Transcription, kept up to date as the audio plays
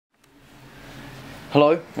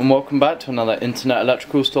Hello and welcome back to another Internet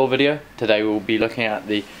Electrical Store video. Today we'll be looking at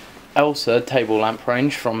the Elsa Table lamp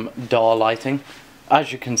range from Dar Lighting.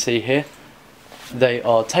 As you can see here, they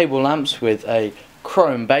are table lamps with a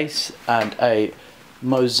chrome base and a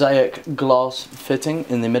mosaic glass fitting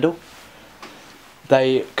in the middle.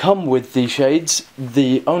 They come with the shades.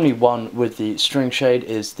 The only one with the string shade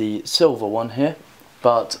is the silver one here,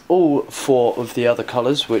 but all four of the other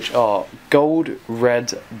colours, which are gold,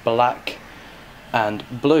 red, black and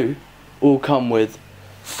blue, all come with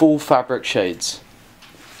full fabric shades.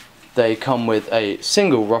 They come with a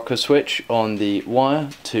single rocker switch on the wire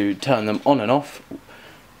to turn them on and off.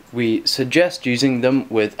 We suggest using them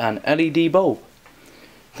with an LED bulb.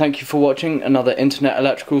 Thank you for watching another Internet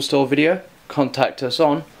Electrical Store video. Contact us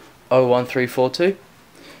on 01342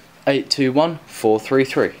 821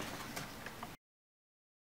 433.